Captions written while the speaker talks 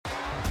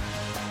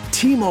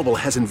T-Mobile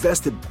has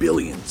invested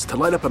billions to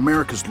light up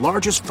America's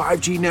largest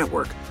 5G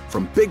network,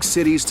 from big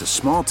cities to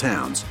small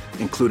towns,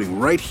 including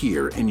right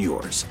here in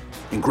yours.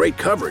 And great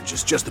coverage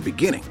is just the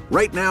beginning.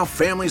 Right now,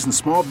 families and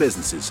small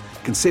businesses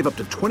can save up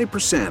to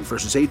 20%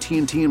 versus AT&T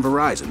and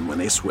Verizon when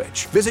they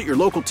switch. Visit your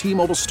local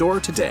T-Mobile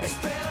store today.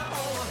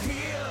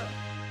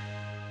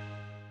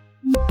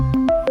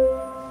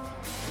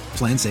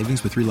 Plan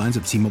savings with 3 lines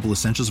of T-Mobile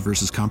Essentials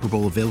versus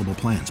comparable available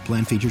plans.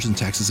 Plan features and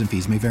taxes and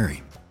fees may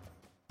vary.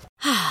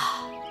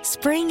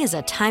 Spring is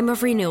a time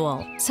of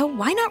renewal, so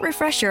why not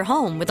refresh your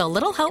home with a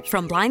little help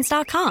from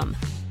Blinds.com?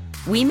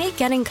 We make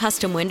getting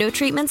custom window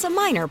treatments a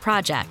minor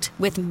project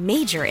with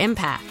major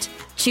impact.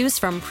 Choose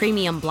from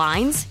premium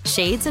blinds,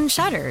 shades, and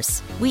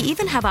shutters. We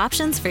even have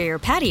options for your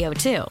patio,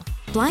 too.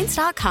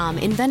 Blinds.com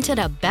invented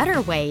a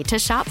better way to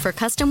shop for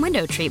custom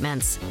window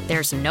treatments.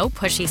 There's no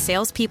pushy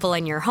salespeople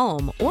in your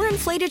home or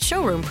inflated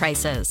showroom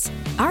prices.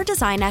 Our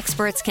design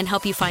experts can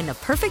help you find the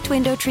perfect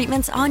window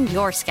treatments on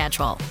your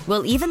schedule.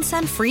 We'll even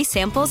send free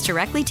samples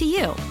directly to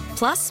you.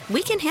 Plus,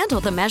 we can handle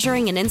the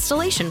measuring and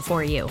installation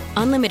for you.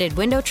 Unlimited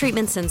window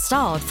treatments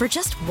installed for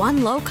just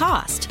one low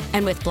cost.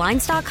 And with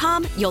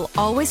Blinds.com, you'll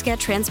always get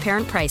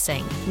transparent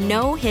pricing.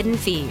 No hidden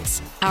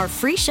fees. Our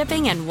free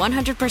shipping and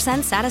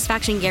 100%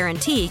 satisfaction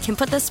guarantee can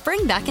put the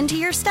spring back into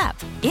your step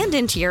and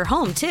into your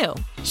home, too.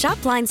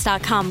 Shop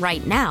Blinds.com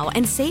right now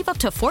and save up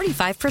to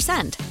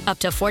 45%. Up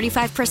to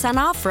 45%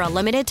 off for a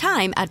limited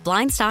time at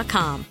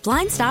Blinds.com.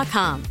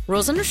 Blinds.com.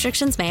 Rules and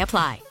restrictions may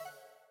apply.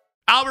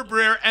 Albert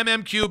Breer,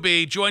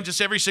 MMQB, joins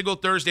us every single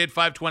Thursday at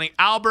 5:20.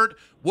 Albert,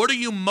 what are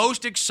you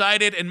most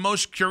excited and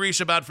most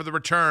curious about for the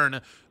return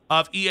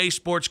of EA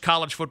Sports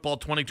College Football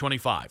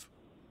 2025?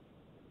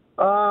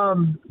 I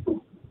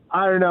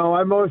don't know.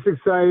 I'm most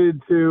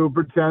excited to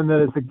pretend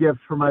that it's a gift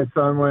for my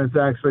son when it's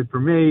actually for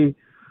me.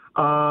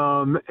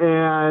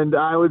 And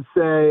I would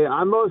say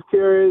I'm most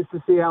curious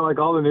to see how, like,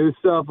 all the new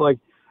stuff, like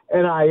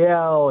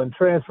NIL and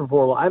transfer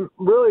portal, I'm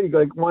really,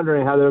 like,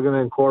 wondering how they're going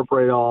to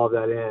incorporate all of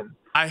that in.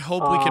 I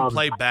hope we can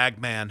play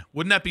Bagman.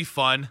 Wouldn't that be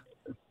fun?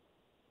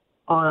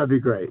 Oh, that'd be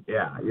great.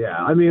 Yeah.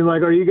 I mean,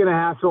 like, are you going to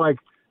have to, like,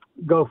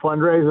 go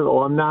fundraise with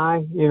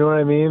alumni? You know what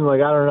I mean?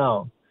 Like, I don't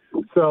know.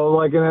 So,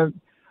 like, I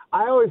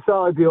always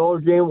thought, like, the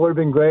old game would have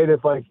been great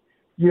if, like,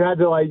 you had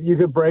to, like, you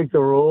could break the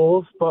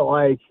rules, but,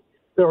 like,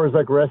 there was,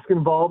 like, risk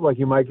involved, like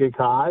you might get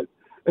caught.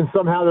 And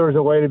somehow there was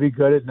a way to be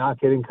good at not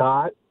getting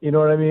caught. You know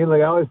what I mean?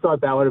 Like, I always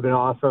thought that would have been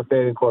awesome if they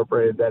had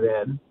incorporated that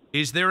in.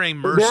 Is there a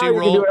mercy now you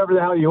rule? can do whatever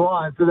the hell you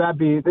want. So now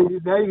you can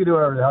do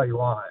whatever the hell you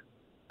want.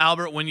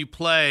 Albert, when you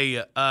play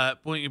your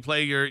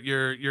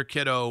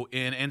kiddo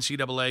in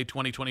NCAA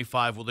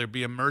 2025, will there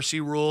be a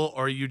mercy rule,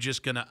 or are you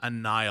just going to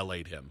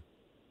annihilate him?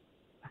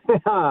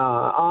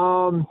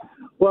 Well,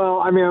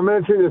 I mean, I'm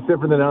going to treat this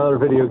different than other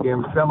video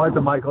games. I'm like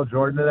the Michael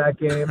Jordan of that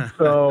game.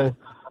 So,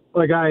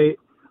 like, I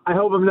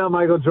hope I'm not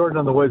Michael Jordan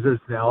on the Wizards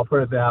now. I'll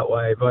put it that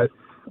way. But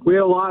we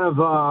had a lot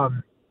of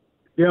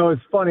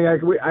it's funny. I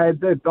had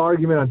this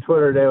argument on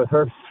Twitter today with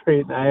Herb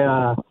Street,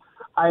 and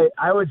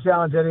I would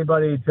challenge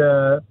anybody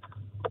to.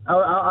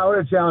 I would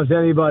have challenged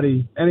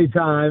anybody,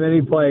 anytime,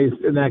 any place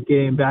in that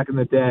game back in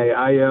the day.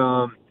 I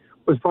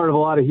was part of a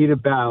lot of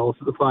heated battles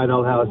at the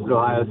Fidelity House at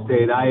Ohio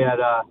State. I had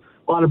a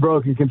lot of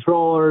broken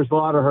controllers, a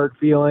lot of hurt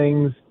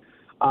feelings.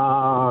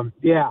 So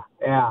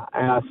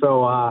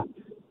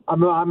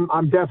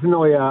I'm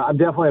definitely a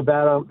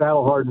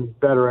battle-hardened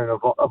veteran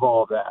of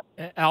all of that.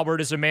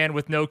 Albert, as a man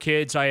with no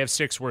kids, I have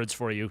 6 words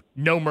for you: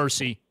 no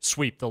mercy,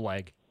 sweep the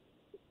leg.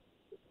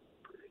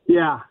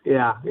 Yeah.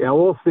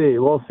 We'll see.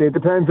 It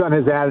depends on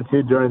his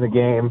attitude during the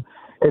game.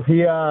 If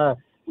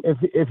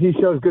he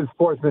shows good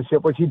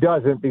sportsmanship, which he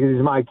doesn't because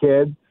he's my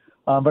kid,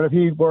 but if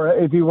he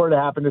were to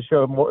happen to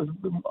show more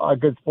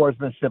good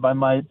sportsmanship, I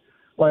might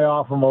lay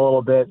off him a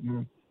little bit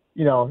and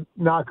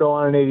not go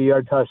on an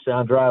 80-yard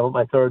touchdown drive with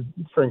my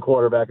third-string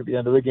quarterback at the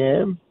end of the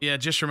game. Yeah,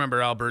 just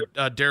remember, Albert,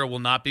 Darryl will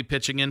not be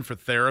pitching in for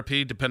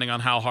therapy, depending on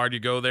how hard you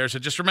go there. So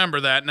just remember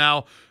that.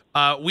 Now,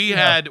 we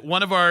had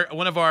one of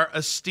our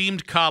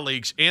esteemed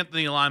colleagues,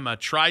 Anthony Lima,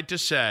 tried to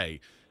say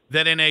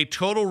that in a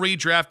total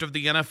redraft of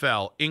the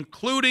NFL,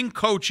 including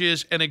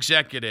coaches and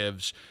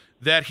executives,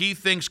 that he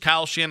thinks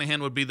Kyle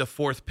Shanahan would be the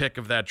 4th pick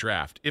of that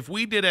draft. If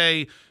we did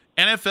a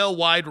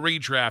NFL-wide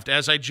redraft,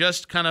 as I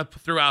just kind of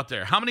threw out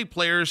there, how many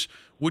players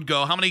would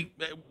go? How many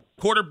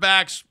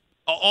quarterbacks?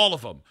 All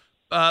of them.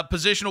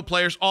 Positional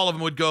players, all of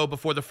them would go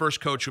before the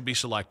first coach would be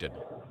selected.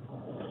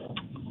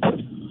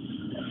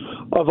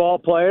 Of all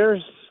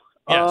players?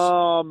 Yes.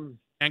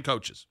 And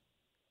coaches.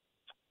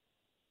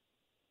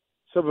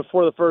 So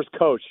before the first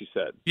coach, you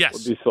said? Yes.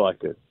 Would be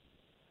selected.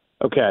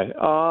 Okay.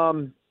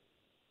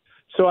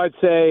 So I'd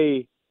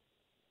say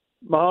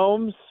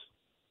Mahomes,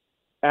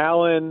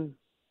 Allen,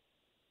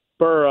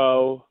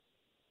 Burrow,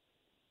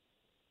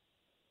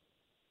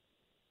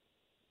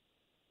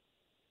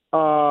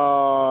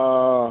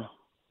 and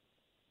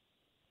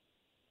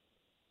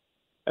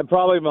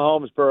probably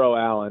Mahomes, Burrow,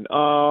 Allen.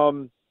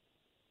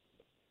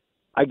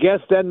 I guess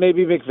then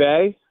maybe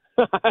McVay.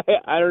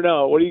 I don't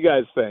know. What do you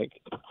guys think?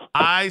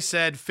 I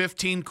said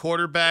 15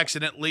 quarterbacks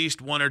and at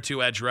least 1 or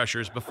 2 edge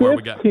rushers before 15?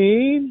 we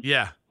got.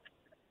 Yeah.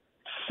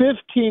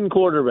 15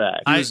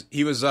 quarterbacks.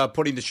 He was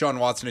putting Deshaun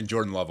Watson and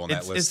Jordan Love on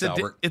that list,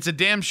 Albert. It's a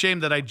damn shame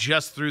that I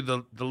just threw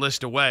the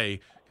list away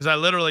because I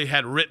literally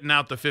had written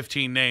out the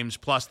 15 names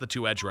plus the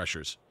 2 edge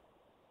rushers.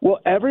 Well,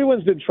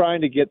 everyone's been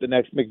trying to get the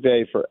next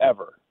McVay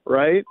forever,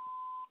 right?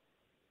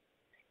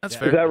 That's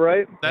fair. Is that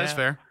right? That is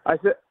fair. I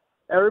said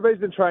everybody's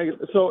been trying.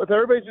 So if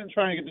everybody's been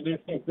trying to get the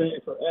next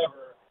McVay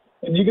forever,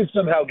 and you can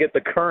somehow get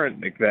the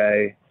current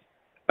McVay,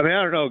 I mean,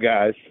 I don't know,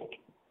 guys.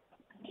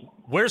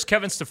 Where's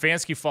Kevin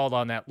Stefanski fall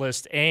on that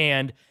list?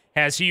 And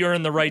has he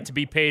earned the right to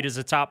be paid as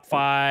a top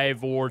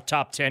 5 or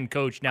top 10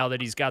 coach now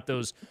that he's got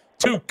those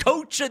 2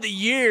 Coach of the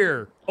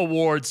Year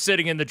awards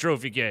sitting in the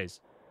trophy case?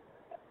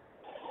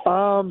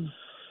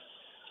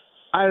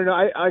 I don't know.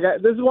 I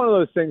got, this is one of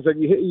those things like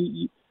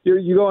you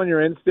go on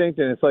your instinct,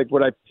 and it's like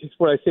would I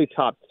say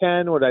top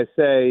 10? Would I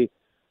say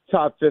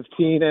top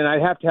 15? And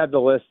I'd have to have the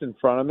list in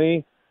front of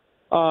me.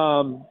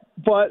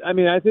 But I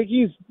mean, I think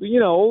he's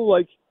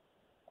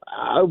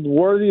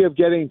worthy of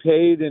getting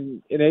paid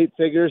in 8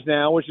 figures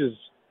now, which is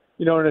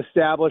an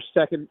established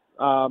second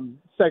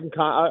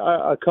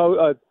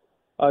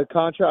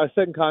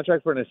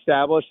contract for an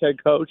established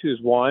head coach who's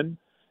won.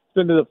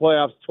 Been to the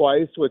playoffs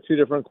twice with 2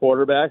 different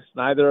quarterbacks.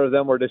 Neither of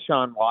them were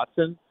Deshaun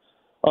Watson.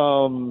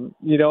 And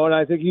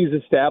I think he's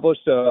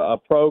established a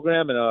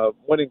program and a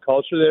winning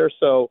culture there.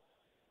 So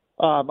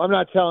I'm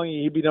not telling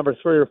you he'd be number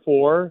 3 or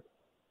 4.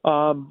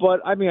 But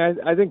I mean,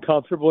 I think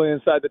comfortably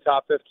inside the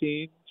top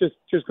 15, just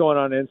going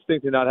on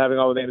instinct and not having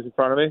all the names in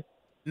front of me.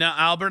 Now,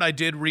 Albert, I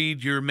did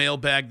read your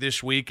mailbag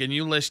this week, and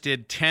you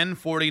listed 10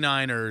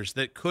 49ers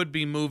that could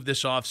be moved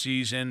this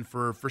offseason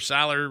for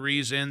salary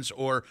reasons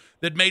or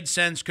that made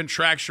sense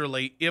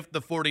contractually if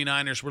the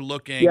 49ers were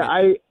looking. Yeah,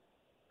 I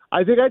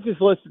think I just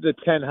listed the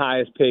 10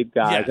 highest paid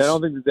guys. Yes. I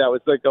don't think that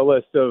was like a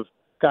list of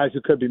guys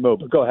who could be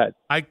moved, but go ahead.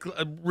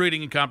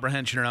 Reading and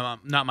comprehension are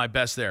not my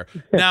best there.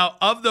 Now,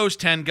 of those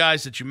 10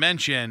 guys that you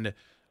mentioned,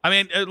 I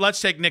mean, let's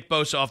take Nick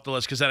Bosa off the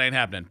list because that ain't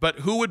happening. But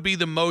who would be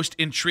the most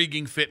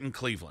intriguing fit in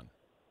Cleveland?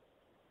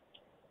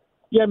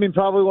 Yeah, I mean,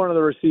 probably one of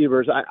the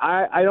receivers.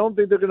 I don't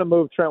think they're going to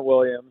move Trent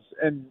Williams.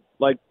 And,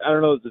 I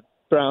don't know if the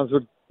Browns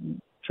would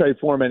trade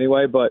for him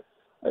anyway, but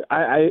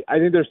I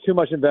think there's too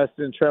much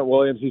invested in Trent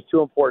Williams. He's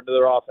too important to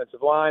their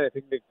offensive line. I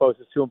think Nick Bosa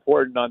is too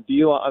important on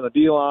the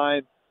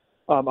D-line.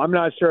 I'm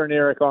not sure an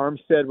Eric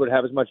Armstead would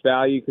have as much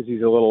value because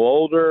he's a little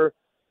older.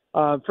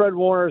 Fred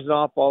Warner's an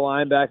off-ball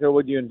linebacker.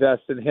 Would you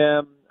invest in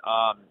him?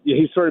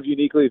 He's sort of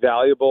uniquely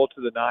valuable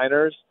to the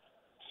Niners.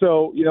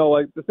 So,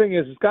 the thing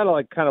is, it's got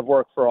to kind of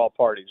work for all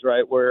parties,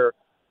 right? Where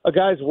a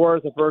guy's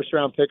worth a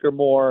first-round pick or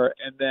more,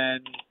 and then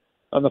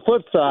on the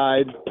flip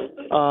side,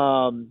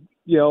 the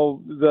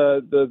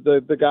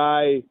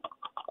guy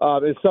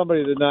is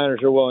somebody the Niners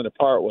are willing to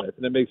part with,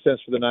 and it makes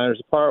sense for the Niners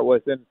to part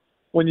with. And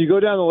when you go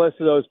down the list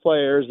of those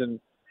players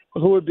and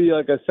who would be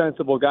like a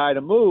sensible guy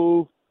to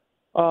move,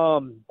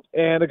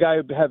 and a guy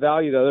who have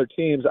value to other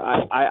teams,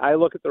 I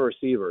look at the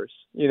receivers,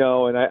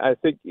 and I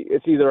think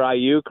it's either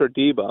Aiyuk or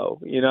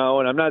Debo,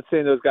 and I'm not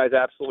saying those guys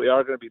absolutely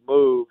are going to be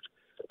moved,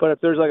 but if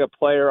there's like a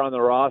player on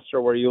the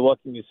roster where you look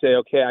and you say,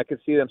 okay, I can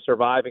see them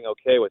surviving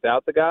okay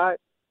without the guy,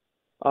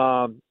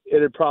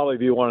 it'd probably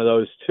be one of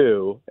those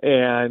 2.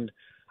 And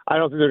I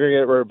don't think they're going to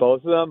get rid of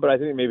both of them, but I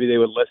think maybe they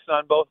would listen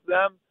on both of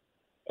them.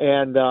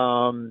 And,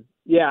 I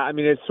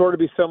mean, it'd sort of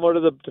be similar to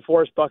the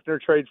DeForest Buckner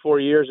trade 4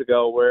 years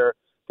ago where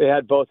they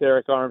had both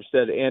Eric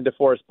Armstead and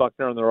DeForest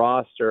Buckner on the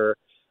roster.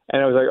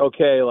 And it was like,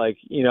 okay,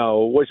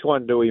 which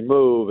one do we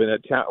move? And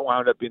it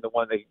wound up being the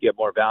one they could get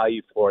more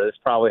value for. That's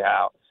probably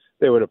how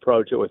they would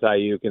approach it with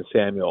Aiyuk and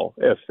Samuel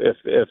if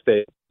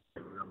they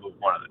move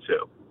one of the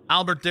 2.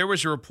 Albert, there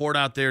was a report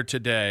out there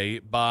today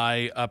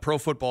by Pro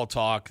Football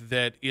Talk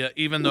that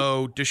even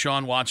though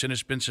Deshaun Watson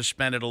has been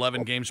suspended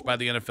 11 games by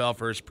the NFL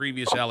for his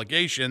previous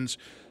allegations,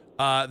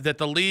 that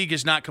the league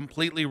has not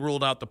completely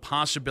ruled out the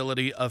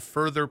possibility of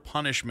further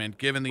punishment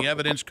given the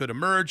evidence could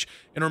emerge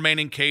in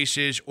remaining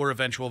cases or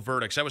eventual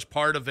verdicts. That was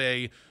part of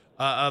a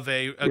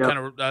kind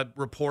of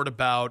report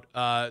about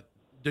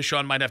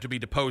Deshaun might have to be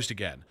deposed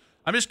again.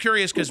 I'm just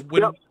curious because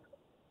what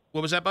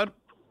was that, bud?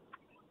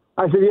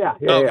 I said, yeah.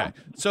 Okay.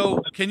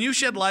 So can you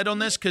shed light on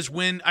this? Because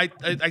when I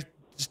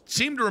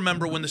seem to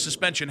remember when the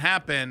suspension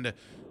happened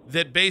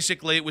that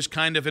basically it was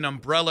kind of an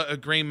umbrella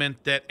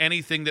agreement that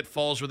anything that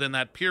falls within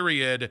that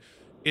period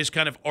is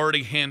kind of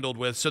already handled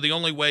with. So the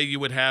only way you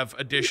would have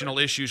additional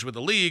issues with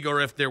the league or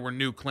if there were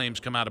new claims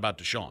come out about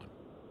Deshaun.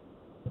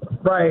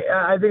 Right.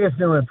 I think it's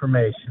new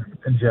information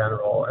in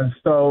general. And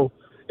so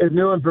if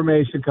new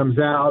information comes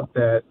out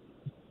that,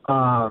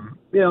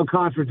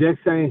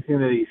 contradicts anything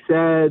that he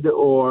said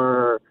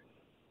or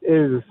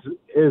is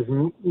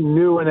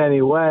new in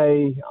any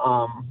way,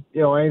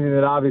 anything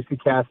that obviously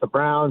casts the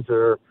Browns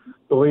or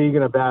the league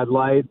in a bad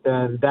light,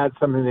 then that's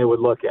something they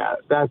would look at.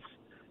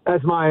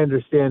 That's my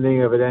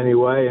understanding of it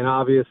anyway. And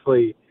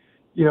obviously,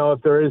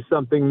 if there is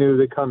something new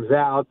that comes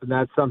out, then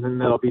that's something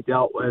that'll be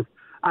dealt with.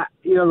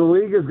 The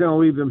league is going to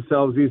leave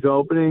themselves these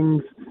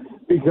openings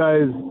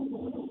because,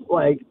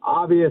 like,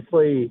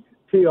 obviously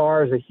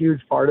PR is a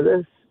huge part of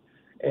this.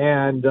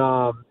 And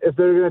if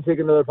they're going to take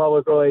another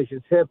public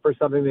relations hit for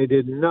something they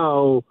didn't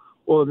know,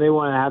 well, then they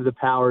want to have the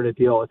power to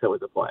deal with it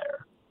with the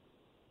player.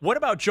 What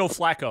about Joe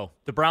Flacco?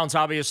 The Browns,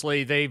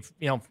 obviously, they've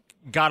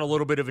got a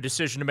little bit of a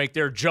decision to make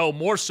there. Joe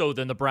more so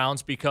than the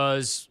Browns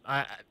because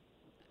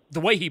the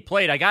way he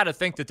played, I got to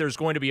think that there's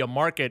going to be a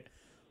market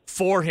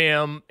for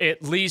him,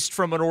 at least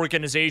from an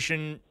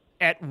organization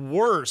at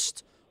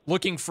worst,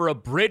 looking for a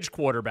bridge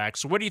quarterback.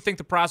 So what do you think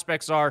the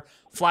prospects are?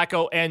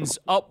 Flacco ends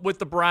up with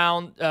the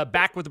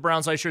back with the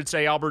Browns, I should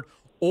say, Albert,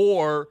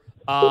 or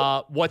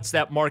what's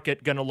that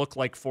market going to look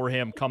like for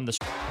him come this?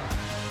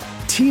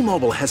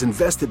 T-Mobile has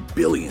invested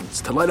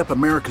billions to light up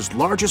America's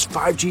largest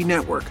 5G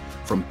network,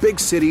 from big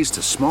cities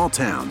to small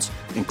towns,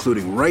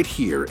 including right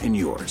here in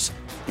yours.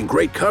 And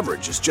great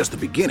coverage is just the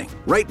beginning.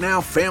 Right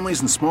now,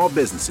 families and small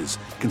businesses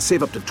can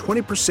save up to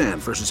 20%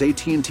 versus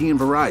AT&T and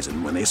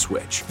Verizon when they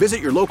switch.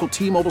 Visit your local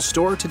T-Mobile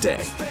store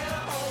today.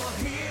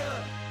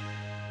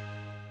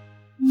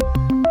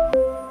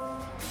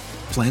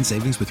 Plan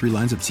savings with 3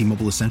 lines of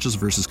T-Mobile Essentials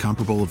versus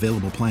comparable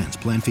available plans.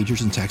 Plan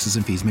features and taxes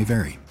and fees may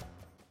vary.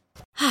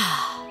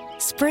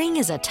 Spring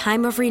is a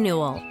time of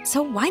renewal,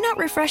 so why not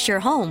refresh your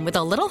home with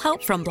a little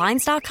help from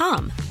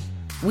Blinds.com?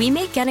 We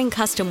make getting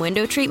custom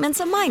window treatments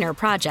a minor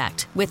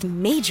project with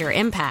major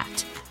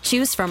impact.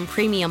 Choose from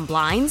premium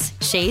blinds,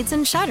 shades,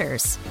 and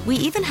shutters. We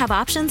even have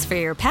options for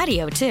your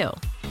patio, too.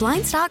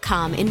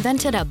 Blinds.com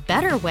invented a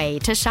better way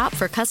to shop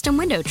for custom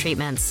window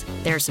treatments.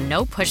 There's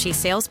no pushy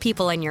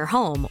salespeople in your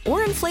home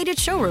or inflated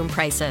showroom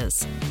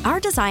prices.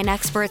 Our design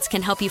experts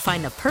can help you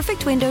find the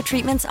perfect window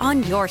treatments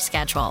on your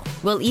schedule.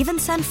 We'll even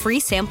send free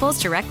samples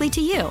directly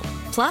to you.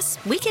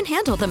 Plus, we can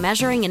handle the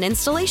measuring and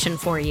installation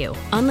for you.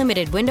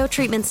 Unlimited window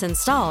treatments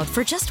installed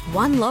for just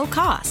one low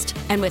cost.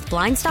 And with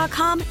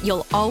Blinds.com,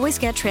 you'll always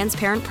get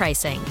transparent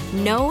pricing.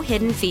 No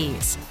hidden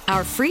fees.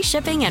 Our free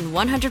shipping and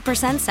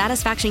 100%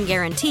 satisfaction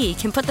guarantee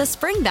can put the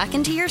spring back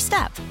into your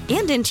step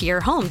and into your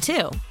home,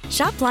 too.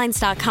 Shop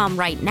Blinds.com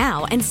right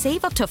now and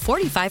save up to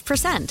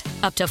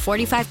 45%. Up to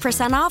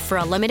 45% off for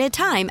a limited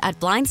time at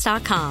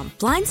Blinds.com.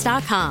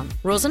 Blinds.com.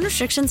 Rules and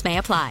restrictions may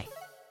apply.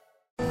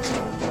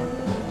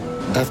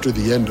 After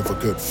the end of a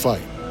good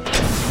fight,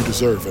 you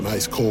deserve an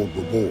ice-cold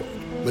reward.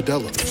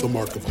 Modelo is the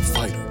mark of a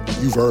fighter.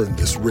 You've earned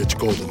this rich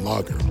golden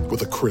lager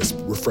with a crisp,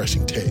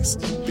 refreshing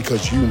taste.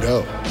 Because you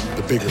know,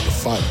 the bigger the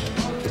fight,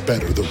 the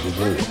better the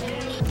reward.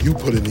 You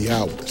put in the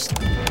hours,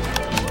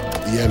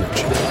 the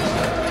energy,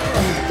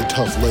 the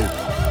tough labor.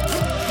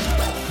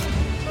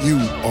 You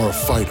are a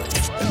fighter,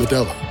 and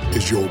Modelo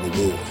is your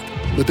reward.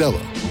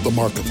 Modelo, the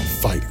mark of a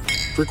fighter.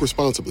 Drink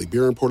responsibly.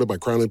 Beer imported by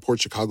Crown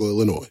Imports, Chicago,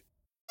 Illinois.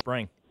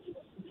 Spring.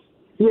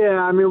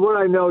 Yeah, I mean, what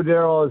I know,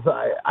 Daryl, is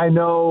I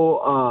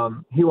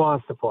know he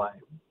wants to play,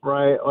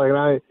 right?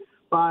 Like,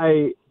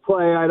 by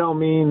play, I don't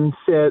mean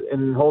sit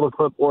and hold a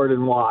clipboard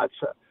and watch.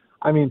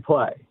 I mean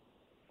play.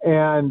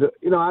 And,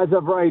 as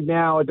of right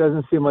now, it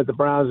doesn't seem like the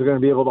Browns are going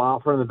to be able to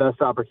offer him the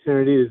best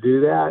opportunity to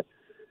do that.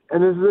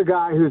 And this is a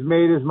guy who's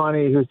made his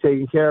money, who's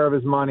taking care of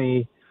his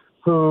money,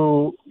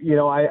 who,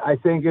 I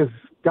think has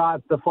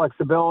got the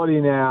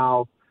flexibility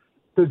now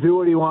to do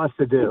what he wants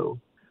to do.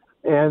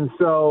 And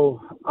so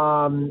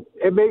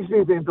it makes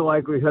me think the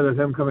likelihood of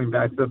him coming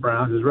back to the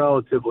Browns is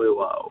relatively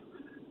low.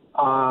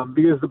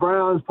 Because the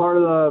Browns, part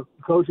of the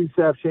coaching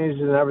staff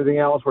changes and everything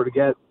else, were to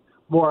get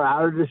more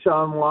out of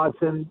Deshaun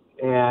Watson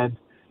and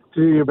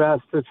to do your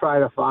best to try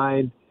to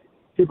find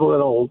people that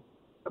will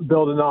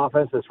build an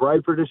offense that's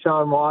right for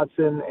Deshaun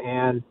Watson.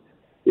 And,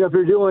 if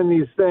you're doing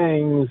these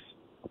things,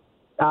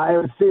 it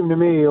would seem to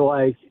me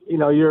like,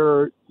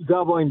 you're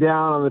doubling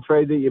down on the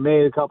trade that you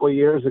made a couple of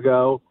years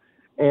ago.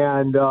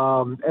 And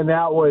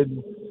that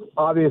would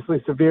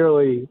obviously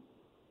severely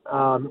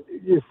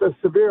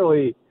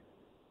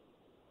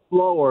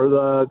lower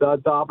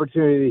the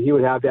opportunity that he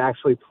would have to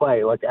actually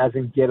play, like as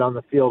in get on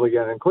the field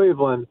again in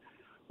Cleveland.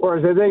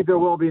 Whereas I think there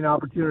will be an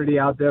opportunity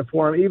out there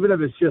for him, even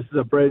if it's just as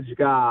a bridge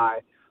guy,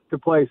 to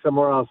play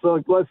somewhere else.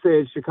 So let's say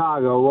it's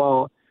Chicago.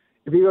 Well,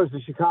 if he goes to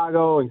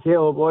Chicago and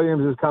Caleb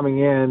Williams is coming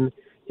in,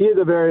 he at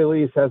the very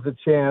least has a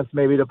chance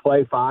maybe to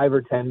play 5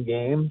 or 10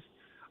 games.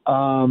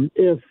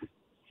 If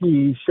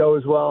he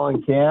shows well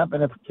in camp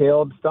and if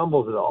Caleb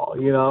stumbles at all,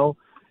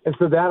 And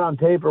so that on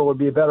paper would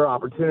be a better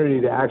opportunity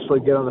to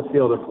actually get on the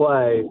field and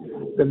play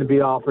than to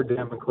be offered to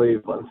him in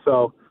Cleveland.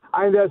 So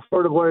I think that's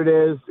sort of what it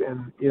is.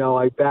 And,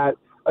 like that,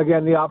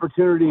 again, the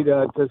opportunity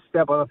to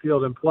step on the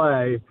field and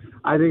play,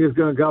 I think is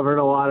going to govern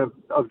a lot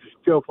of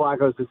Joe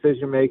Flacco's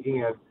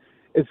decision-making. And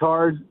it's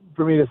hard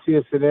for me to see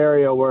a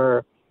scenario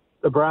where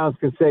the Browns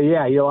can say,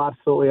 yeah, you'll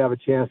absolutely have a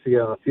chance to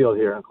get on the field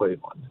here in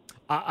Cleveland.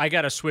 I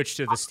got to switch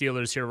to the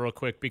Steelers here real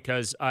quick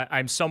because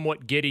I'm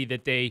somewhat giddy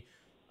that they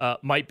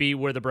might be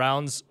where the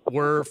Browns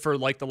were for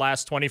like the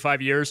last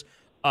 25 years.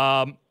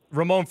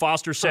 Ramon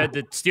Foster said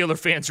that Steeler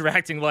fans are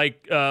acting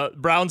like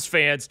Browns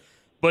fans,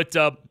 but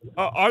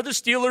are the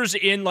Steelers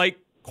in like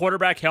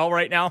quarterback hell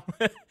right now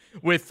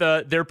with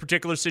their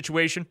particular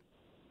situation?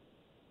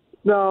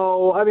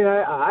 No, I mean,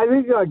 I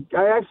think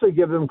I actually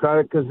give them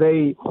credit because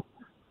they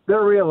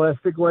they're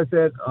realistic with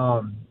it.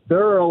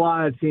 There are a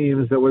lot of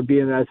teams that would be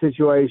in that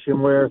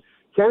situation where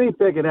Kenny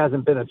Pickett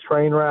hasn't been a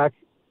train wreck,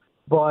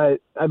 but,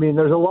 I mean,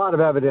 there's a lot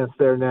of evidence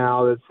there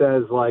now that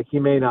says, like, he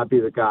may not be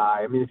the guy.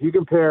 I mean, if you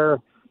compare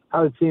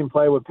how the team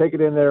played with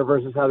Pickett in there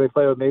versus how they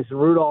play with Mason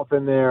Rudolph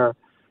in there,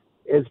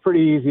 it's pretty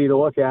easy to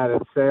look at it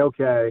and say,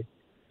 okay,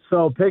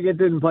 so Pickett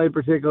didn't play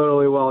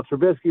particularly well.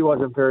 Trubisky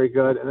wasn't very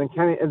good.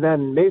 And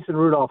then Mason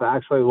Rudolph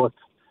actually looked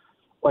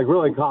like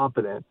really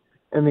confident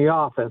in the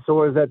offense. So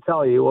what does that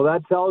tell you? Well,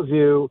 that tells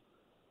you,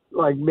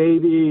 like,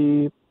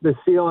 maybe the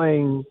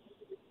ceiling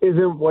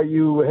isn't what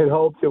you had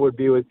hoped it would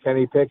be with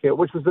Kenny Pickett,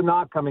 which was the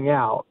knock coming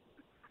out.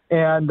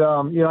 And,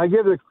 I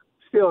give the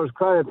Steelers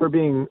credit for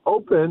being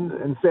open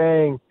and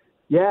saying,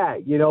 yeah,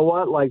 you know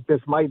what, like,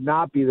 this might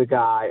not be the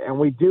guy, and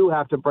we do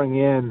have to bring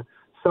in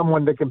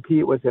someone to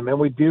compete with him, and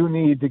we do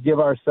need to give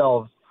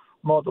ourselves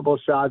multiple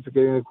shots at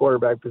getting the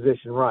quarterback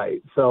position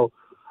right. So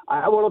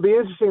what'll be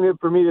interesting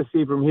for me to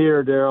see from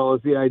here, Daryl,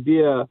 is the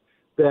idea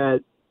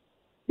that,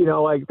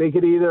 like, they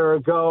could either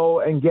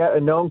go and get a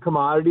known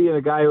commodity and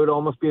a guy who would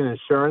almost be an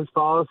insurance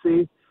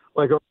policy,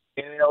 like who,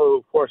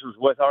 of course, was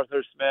with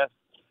Arthur Smith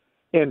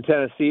in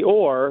Tennessee,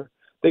 or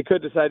they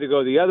could decide to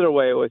go the other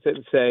way with it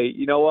and say,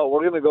 you know what, we're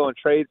going to go and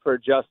trade for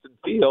Justin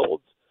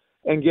Fields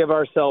and give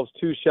ourselves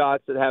 2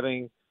 shots at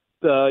having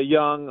the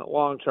young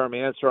long-term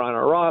answer on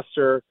our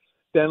roster,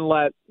 then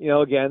let,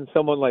 again,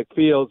 someone like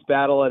Fields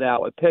battle it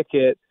out with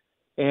Pickett,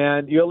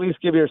 and you at least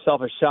give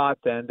yourself a shot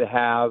then to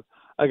have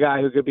a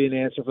guy who could be an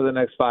answer for the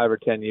next 5 or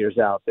 10 years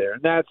out there.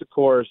 And that's, of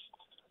course,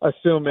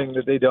 assuming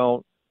that they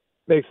don't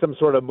make some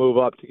sort of move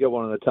up to get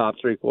one of the top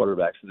 3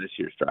 quarterbacks in this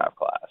year's draft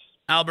class.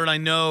 Albert, I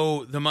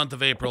know the month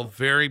of April,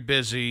 very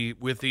busy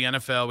with the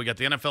NFL. We got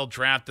the NFL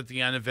draft at the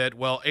end of it.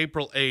 Well,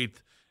 April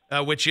 8th,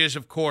 which is,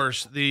 of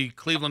course, the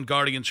Cleveland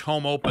Guardians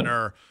home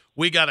opener,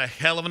 we got a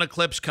hell of an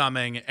eclipse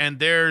coming, and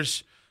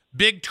there's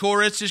big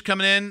tourists is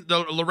coming in.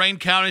 The Lorain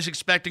County is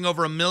expecting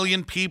over 1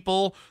 million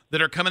people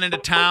that are coming into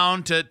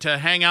town to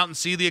hang out and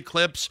see the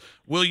eclipse.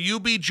 Will you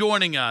be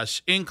joining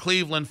us in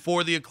Cleveland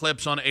for the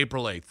eclipse on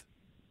April 8th?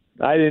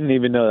 I didn't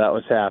even know that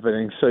was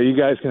happening, so you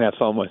guys can have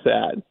fun with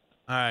that.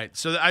 All right.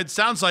 So it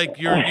sounds like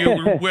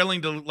you're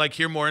willing to, like,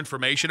 hear more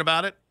information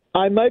about it.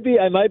 I might be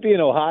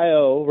in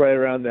Ohio right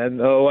around then,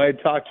 though. I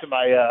talked to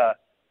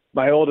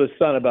my oldest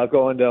son about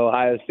going to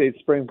Ohio State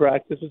spring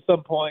practice at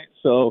some point,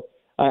 so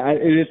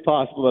it is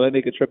possible that I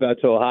make a trip out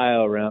to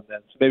Ohio around then.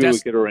 So maybe we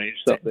could arrange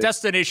something.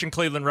 Destination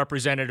Cleveland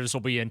representatives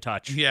will be in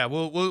touch. Yeah,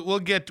 we'll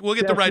get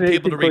the right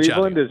people to reach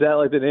Cleveland, out. Is that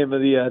like the name of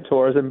the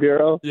tourism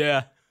bureau?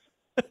 Yeah.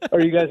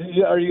 Are you guys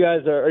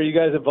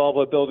involved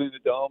with building the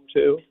dome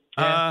too?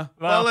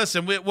 Well,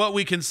 listen, what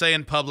we can say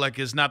in public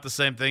is not the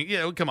same thing.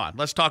 Yeah, come on,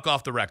 let's talk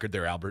off the record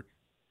there, Albert.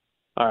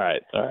 All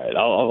right.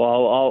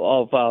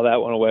 I'll file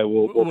that one away.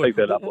 We'll pick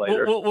that up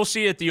later. We'll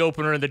see you at the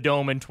opener of the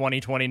dome in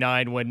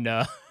 2029 when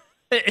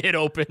it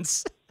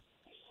opens.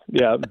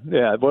 Yeah.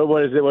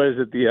 What is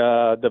it?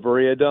 The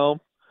Berea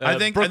Dome? I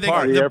think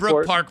the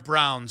Brook Park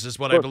Browns is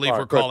what I believe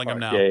we're calling them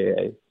now.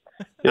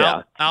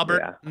 Yeah.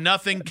 Albert,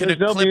 nothing can there's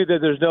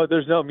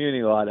no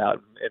Muni lot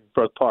out in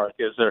Brook Park,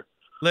 is there?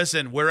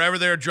 Listen, wherever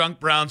there are drunk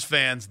Browns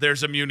fans,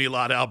 there's a Muni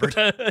lot, Albert.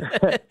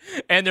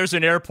 And there's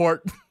an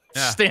airport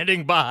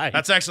standing by.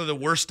 That's actually the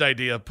worst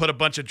idea. Put a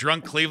bunch of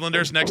drunk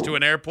Clevelanders next to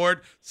an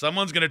airport.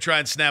 Someone's going to try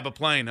and snap a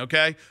plane,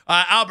 okay?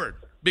 Albert,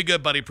 be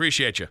good, buddy.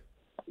 Appreciate you.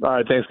 All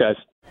right, thanks, guys.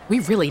 We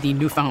really need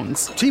new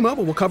phones.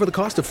 T-Mobile will cover the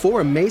cost of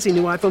 4 amazing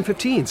new iPhone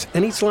 15s,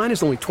 and each line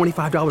is only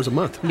 $25 a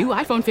month. New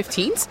iPhone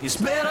 15s? It's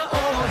better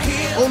over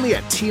here. Only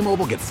at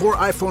T-Mobile, get 4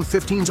 iPhone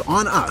 15s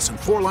on us and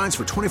 4 lines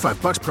for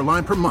 $25 per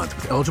line per month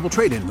with eligible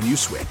trade-in when you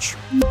switch.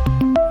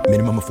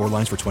 Minimum of 4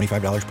 lines for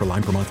 $25 per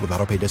line per month with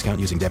autopay discount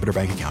using debit or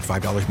bank account.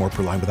 $5 more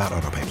per line without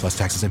autopay, plus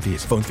taxes and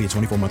fees. Phone fee at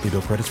 24 monthly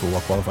bill credits for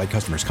well-qualified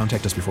customers.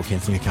 Contact us before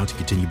canceling account to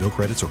continue bill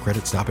credits or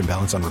credit stop and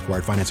balance on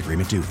required finance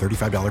agreement due.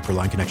 $35 per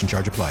line connection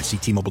charge applies. See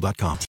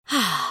T-Mobile.com.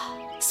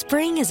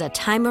 Spring is a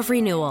time of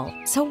renewal,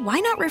 so why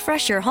not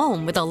refresh your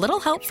home with a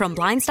little help from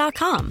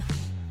Blinds.com?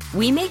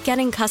 We make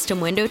getting custom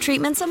window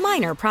treatments a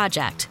minor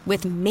project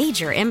with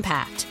major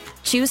impact.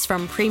 Choose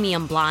from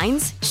premium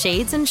blinds,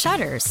 shades, and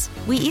shutters.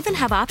 We even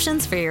have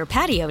options for your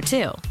patio,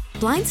 too.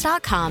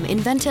 Blinds.com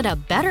invented a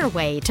better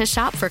way to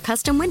shop for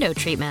custom window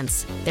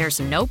treatments. There's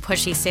no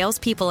pushy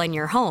salespeople in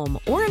your home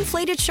or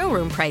inflated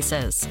showroom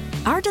prices.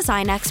 Our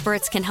design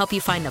experts can help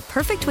you find the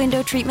perfect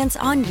window treatments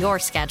on your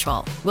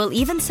schedule. We'll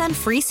even send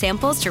free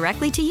samples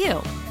directly to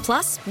you.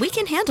 Plus, we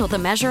can handle the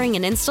measuring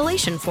and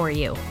installation for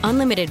you.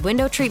 Unlimited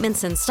window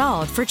treatments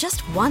installed for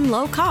just one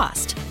low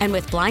cost. And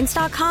with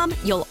Blinds.com,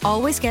 you'll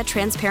always get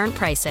transparent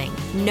pricing.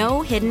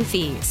 No hidden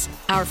fees.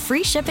 Our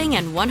free shipping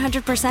and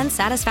 100%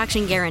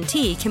 satisfaction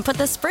guarantee can put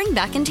the spring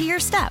back into your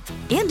step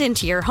and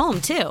into your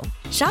home, too.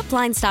 Shop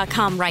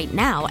Blinds.com right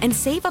now and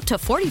save up to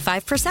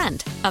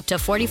 45%. Up to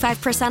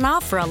 45%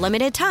 off for a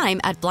limited time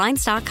at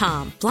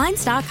Blinds.com.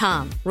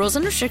 Blinds.com. Rules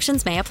and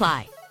restrictions may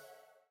apply.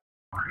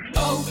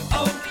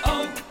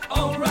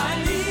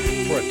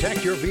 O'Reilly. For a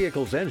Protect your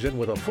vehicle's engine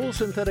with a full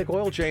synthetic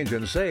oil change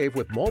and save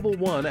with Mobile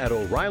One at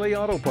O'Reilly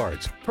Auto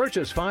Parts.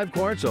 Purchase 5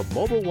 quarts of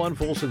Mobile One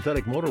full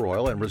synthetic motor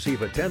oil and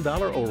receive a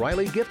 $10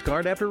 O'Reilly gift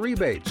card after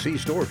rebate. See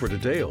store for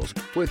details.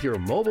 With your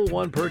Mobile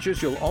One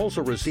purchase, you'll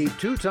also receive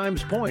 2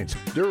 times points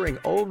during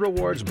O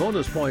Rewards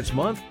Bonus Points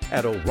Month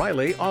at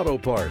O'Reilly Auto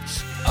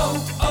Parts.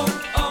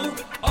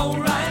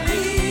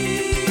 O'Reilly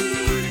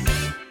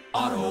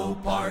Auto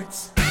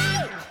Parts.